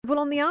Well,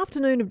 on the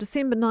afternoon of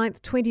December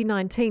 9th,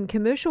 2019,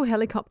 commercial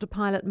helicopter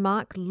pilot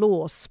Mark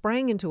Law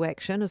sprang into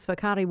action as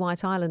Whakaari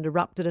White Island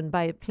erupted in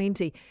Bay of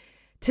Plenty.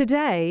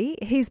 Today,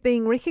 he's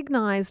being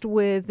recognised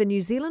with the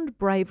New Zealand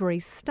Bravery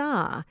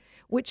Star,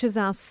 which is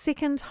our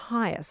second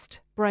highest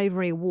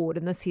bravery award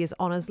in this year's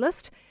honours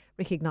list,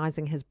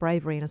 recognising his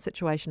bravery in a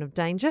situation of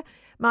danger.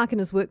 Mark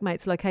and his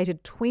workmates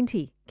located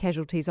 20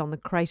 casualties on the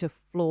crater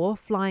floor,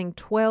 flying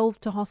 12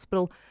 to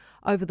hospital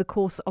over the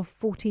course of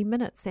 40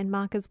 minutes. And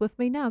Mark is with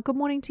me now. Good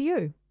morning to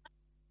you.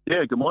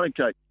 Yeah, good morning,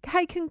 Kate.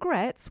 Hey,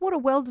 congrats. What a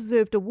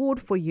well-deserved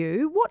award for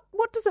you.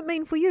 What does it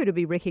mean for you to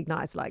be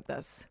recognised like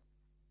this?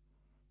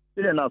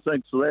 Yeah, no,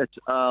 thanks for that.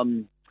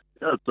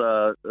 It's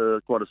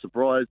quite a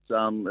surprise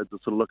to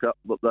sort of look up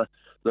what the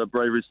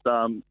Bravery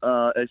Star,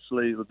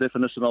 actually the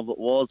definition of it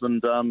was. And,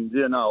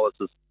 it's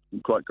just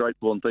quite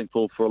grateful and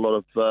thankful for a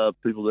lot of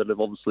people that have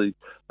obviously,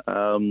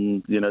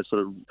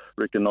 sort of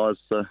recognised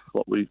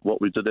what we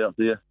did out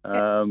there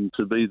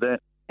to be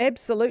that.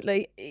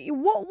 Absolutely.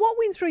 What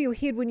went through your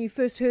head when you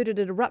first heard it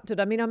erupted?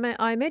 I mean,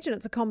 I imagine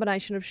it's a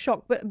combination of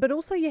shock, but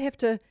also you have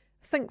to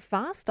think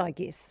fast, I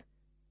guess.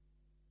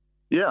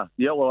 Yeah.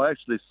 Well, I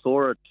actually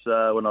saw it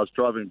when I was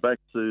driving back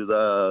to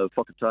the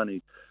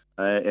Whakatane,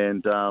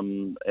 and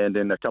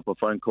then a couple of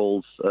phone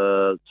calls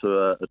to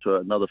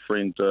another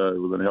friend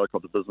within the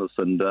helicopter business,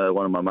 and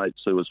one of my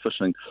mates who was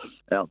fishing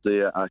out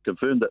there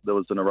confirmed that there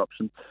was an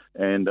eruption.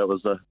 And it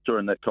was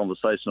during that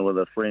conversation with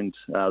a friend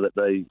that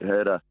they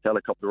had a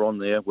helicopter on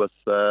there with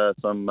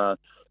some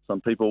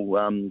people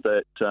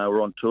that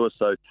were on tour.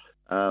 So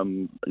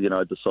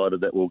I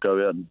decided that we'll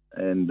go out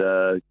and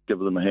give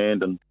them a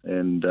hand,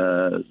 and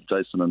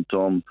Jason and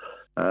Tom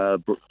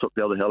took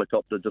the other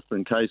helicopter just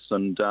in case.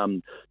 And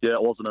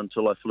it wasn't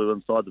until I flew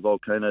inside the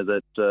volcano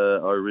that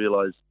I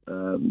realised,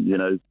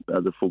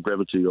 the full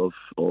gravity of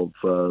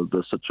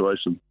the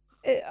situation.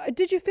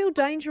 Did you feel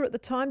danger at the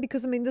time?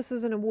 Because, I mean, this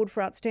is an award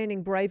for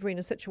outstanding bravery in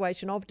a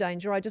situation of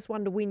danger. I just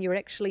wonder, when you're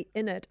actually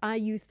in it, are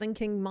you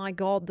thinking, my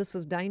God, this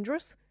is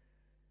dangerous?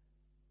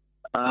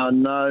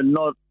 No,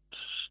 not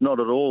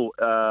at all.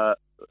 I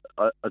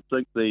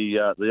think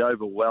the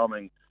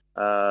overwhelming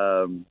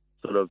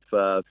sort of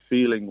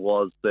feeling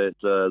was that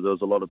there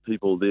was a lot of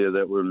people there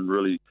that were in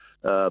really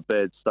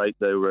bad state.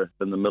 They were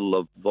in the middle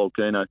of the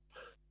volcano,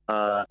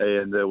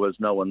 and there was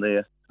no one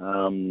there.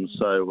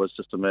 So it was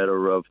just a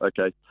matter of,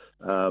 okay,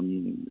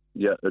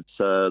 it's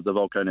the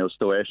volcano was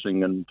still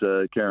ashing and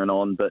carrying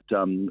on, but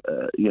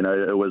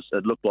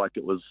it looked like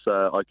it was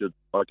I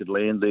could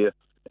land there,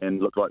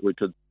 and looked like we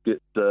could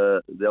get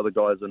the other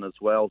guys in as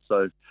well.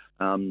 So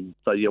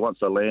once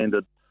I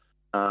landed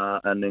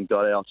and then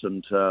got out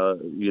and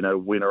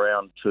went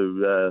around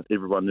to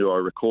everyone who I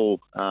recall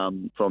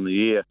from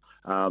the air.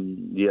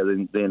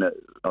 Then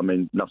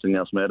nothing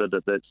else mattered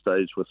at that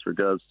stage with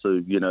regards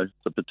to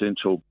the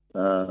potential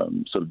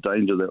sort of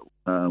danger that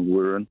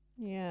we're in.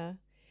 Yeah.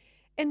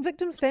 And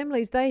victims'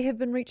 families, they have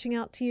been reaching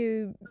out to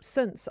you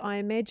since, I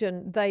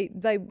imagine. They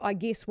I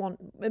guess, want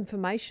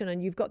information,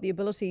 and you've got the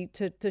ability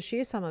to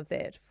share some of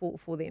that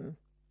for them.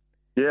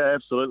 Yeah,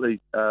 absolutely.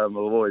 I've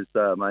always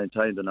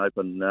maintained an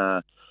open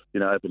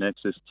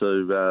access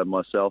to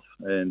myself,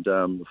 and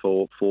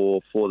for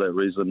that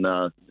reason,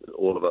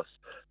 all of us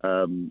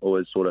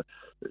always sort of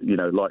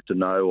like to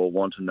know or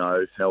want to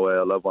know how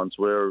our loved ones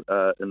were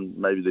in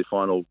maybe their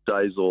final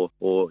days, or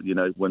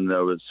when they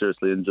were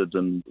seriously injured,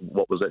 and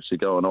what was actually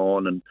going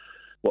on and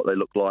what they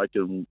looked like,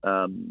 and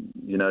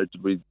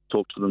did we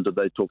talk to them? Did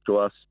they talk to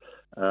us?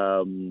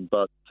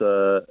 But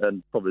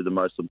probably the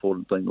most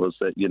important thing was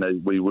that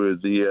we were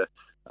there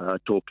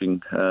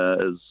talking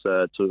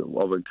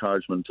of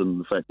encouragement,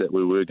 and the fact that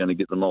we were going to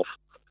get them off.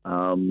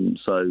 I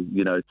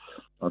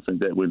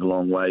think that went a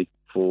long way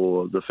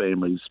for the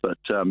families. But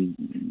the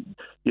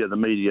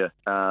media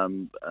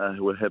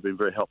have been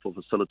very helpful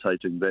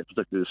facilitating that,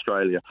 particularly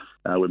Australia,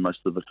 where most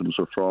of the victims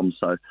were from.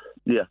 So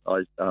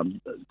I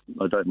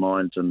don't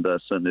mind, and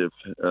certainly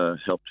have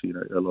helped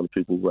a lot of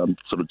people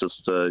sort of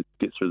just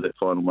get through that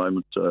final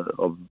moment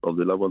of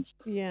their loved ones.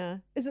 Yeah.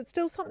 Is it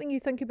still something you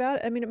think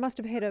about? I mean, it must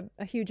have had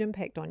a huge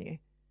impact on you.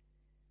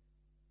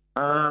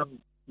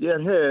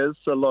 It has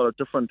a lot of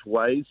different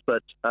ways,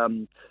 but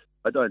I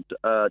don't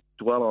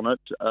dwell on it.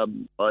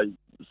 I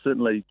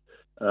certainly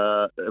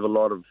have a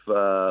lot of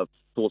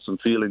thoughts and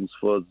feelings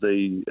for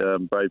the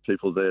brave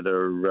people that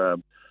are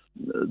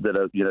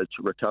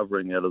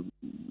recovering out of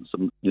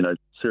some really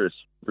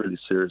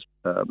serious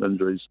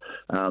injuries.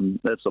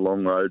 That's a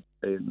long road,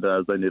 and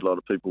they need a lot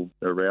of people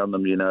around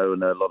them, and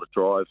a lot of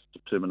drive,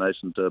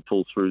 determination to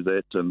pull through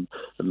that, and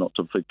not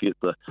to forget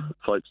the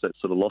folks that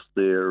sort of lost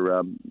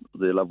their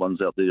loved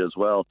ones out there as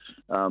well.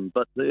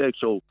 But the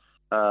actual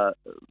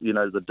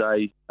the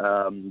day,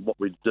 what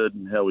we did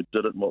and how we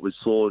did it and what we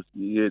saw,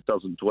 it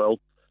doesn't dwell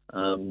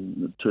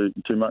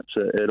too much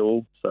at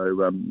all. So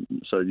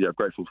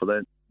grateful for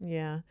that.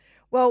 Yeah.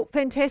 Well,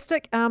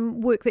 fantastic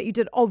work that you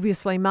did,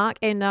 obviously, Mark,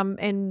 and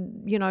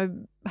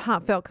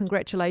heartfelt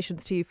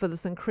congratulations to you for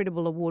this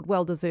incredible award.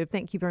 Well deserved.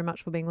 Thank you very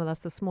much for being with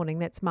us this morning.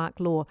 That's Mark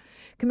Law,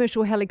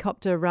 commercial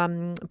helicopter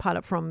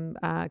pilot from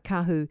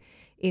Kahu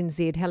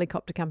NZ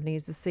Helicopter Company.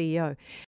 He's the CEO.